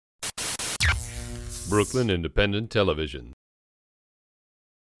Brooklyn Independent Television.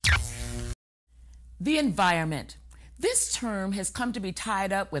 The environment. This term has come to be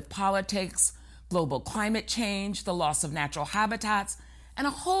tied up with politics, global climate change, the loss of natural habitats, and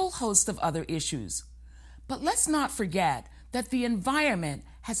a whole host of other issues. But let's not forget that the environment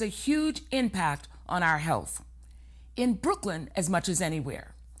has a huge impact on our health. In Brooklyn, as much as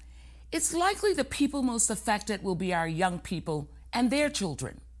anywhere. It's likely the people most affected will be our young people and their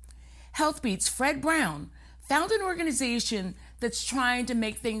children. Healthbeat's Fred Brown found an organization that's trying to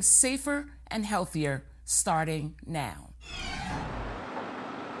make things safer and healthier starting now.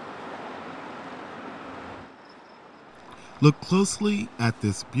 Look closely at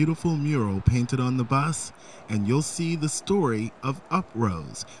this beautiful mural painted on the bus, and you'll see the story of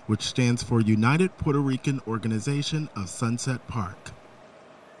Uprose, which stands for United Puerto Rican Organization of Sunset Park.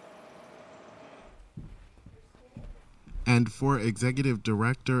 And for Executive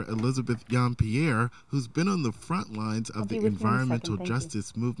Director Elizabeth Jean-Pierre, who's been on the front lines of the environmental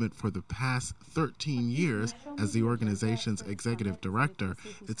justice movement for the past 13 years as the organization's executive director,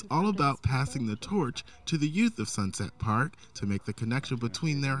 it's all about passing the torch to the youth of Sunset Park to make the connection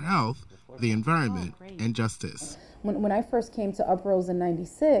between their health, the environment, and justice. When I first came to Uprose in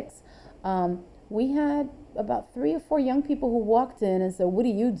 '96, we had about 3 or 4 young people who walked in and said, "What do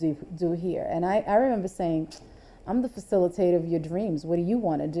you do here?" And I remember saying, "I'm the facilitator of your dreams. What do you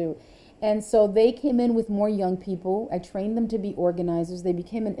want to do?" And so they came in with more young people. I trained them to be organizers. They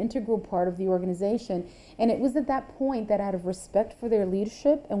became an integral part of the organization. And it was at that point that, out of respect for their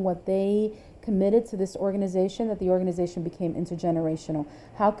leadership and what they committed to this organization, that the organization became intergenerational.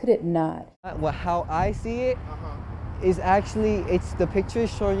 How could it not? Well, how I see it is actually, it's the picture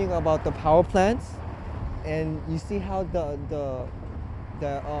showing about the power plants, and you see how the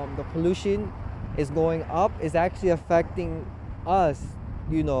pollution is going up, is actually affecting us,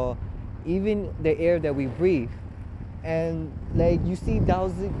 even the air that we breathe. And like you see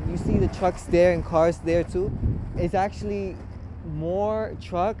the trucks there and cars there too. It's actually more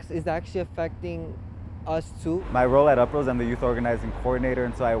trucks is actually affecting us too. My role at Uprose, I'm the youth organizing coordinator,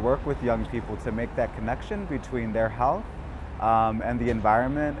 and so I work with young people to make that connection between their health and the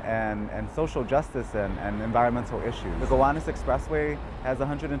environment and social justice and environmental issues. The Gowanus Expressway has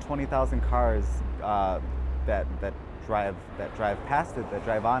 120,000 cars that drive past it, that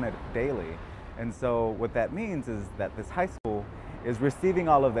drive on it daily. And so what that means is that this high school is receiving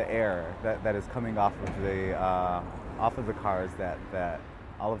all of the air that is coming off of the cars, that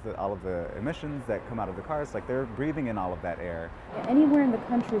all of the emissions that come out of the cars, like they're breathing in all of that air. Anywhere in the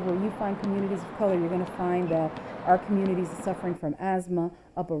country where you find communities of color, you're going to find that our communities are suffering from asthma,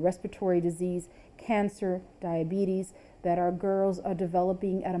 upper respiratory disease, cancer, diabetes, that our girls are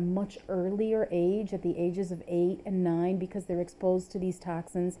developing at a much earlier age, at the ages of 8 and 9, because they're exposed to these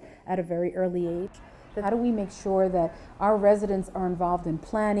toxins at a very early age. How do we make sure that our residents are involved in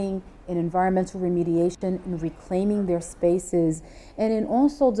planning, in environmental remediation, in reclaiming their spaces, and in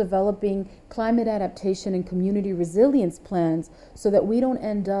also developing climate adaptation and community resilience plans so that we don't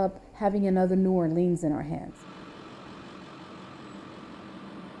end up having another New Orleans in our hands?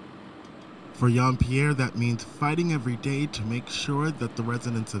 For Jean-Pierre, that means fighting every day to make sure that the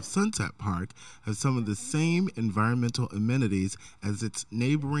residents of Sunset Park have some of the same environmental amenities as its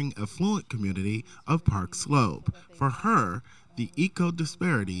neighboring affluent community of Park Slope. For her, the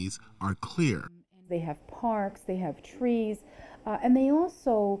eco-disparities are clear. They have parks, they have trees, and they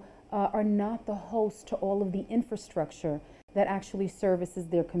also are not the host to all of the infrastructure that actually services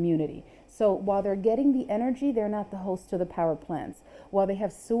their community. So while they're getting the energy, they're not the host to the power plants. While they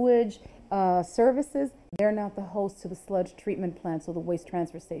have sewage services, they're not the host to the sludge treatment plants or the waste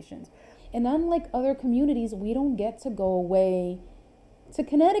transfer stations. And unlike other communities, we don't get to go away to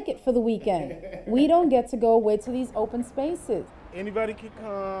Connecticut for the weekend. We don't get to go away to these open spaces. Anybody can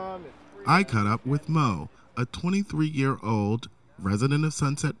come. I caught up with Mo, a 23-year-old resident of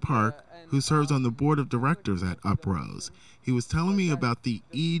Sunset Park who serves on the board of directors at Uprose. He was telling me about the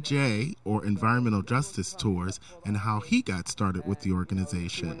EJ, or Environmental Justice Tours, and how he got started with the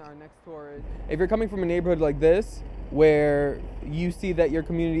organization. If you're coming from a neighborhood like this, where you see that your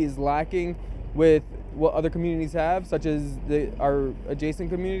community is lacking with what other communities have, such as our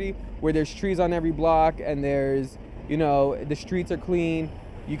adjacent community, where there's trees on every block and there's, the streets are clean,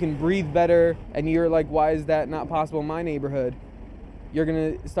 you can breathe better, and you're like, why is that not possible in my neighborhood? You're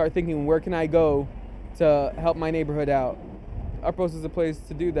gonna start thinking, where can I go to help my neighborhood out? Uprose is a place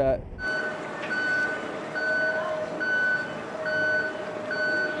to do that.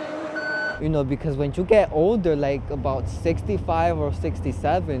 Because when you get older, like about 65 or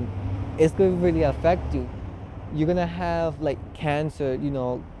 67, it's going to really affect you. You're going to have like cancer,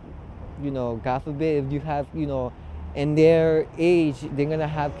 God forbid, if you have, in their age, they're gonna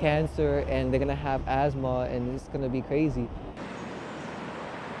have cancer and they're gonna have asthma, and it's gonna be crazy.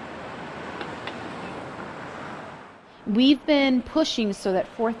 We've been pushing so that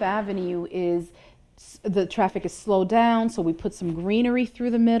 4th Avenue the traffic is slowed down, so we put some greenery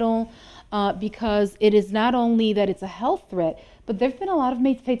through the middle, because it is not only that it's a health threat, but there've been a lot of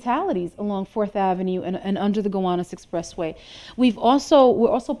fatalities along 4th Avenue and under the Gowanus Expressway. We're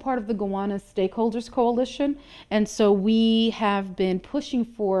also part of the Gowanus Stakeholders Coalition, and so we have been pushing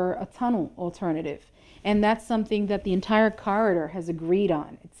for a tunnel alternative. And that's something that the entire corridor has agreed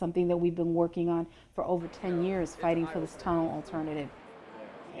on. It's something that we've been working on for over 10 years, fighting for this tunnel alternative.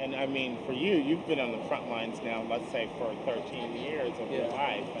 And I mean, for you, you've been on the front lines now, let's say for 13 years of your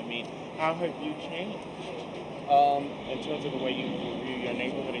life. I mean, how have you changed in terms of the way you view your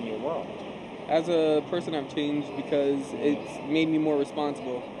neighborhood and your world? As a person, I've changed because it's made me more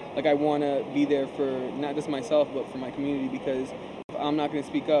responsible. Like, I want to be there for not just myself, but for my community, because if I'm not going to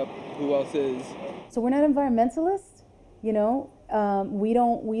speak up, who else is? So we're not environmentalists, we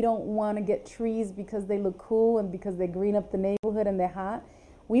don't want to get trees because they look cool and because they green up the neighborhood and they're hot.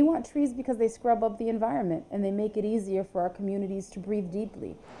 We want trees because they scrub up the environment and they make it easier for our communities to breathe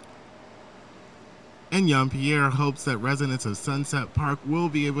deeply. And Jean-Pierre hopes that residents of Sunset Park will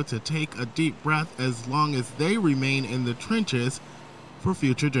be able to take a deep breath as long as they remain in the trenches for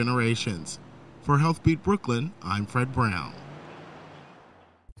future generations. For Healthbeat Brooklyn, I'm Fred Brown.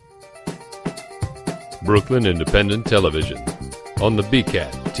 Brooklyn Independent Television on the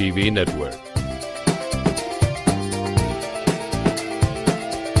BCAT TV network.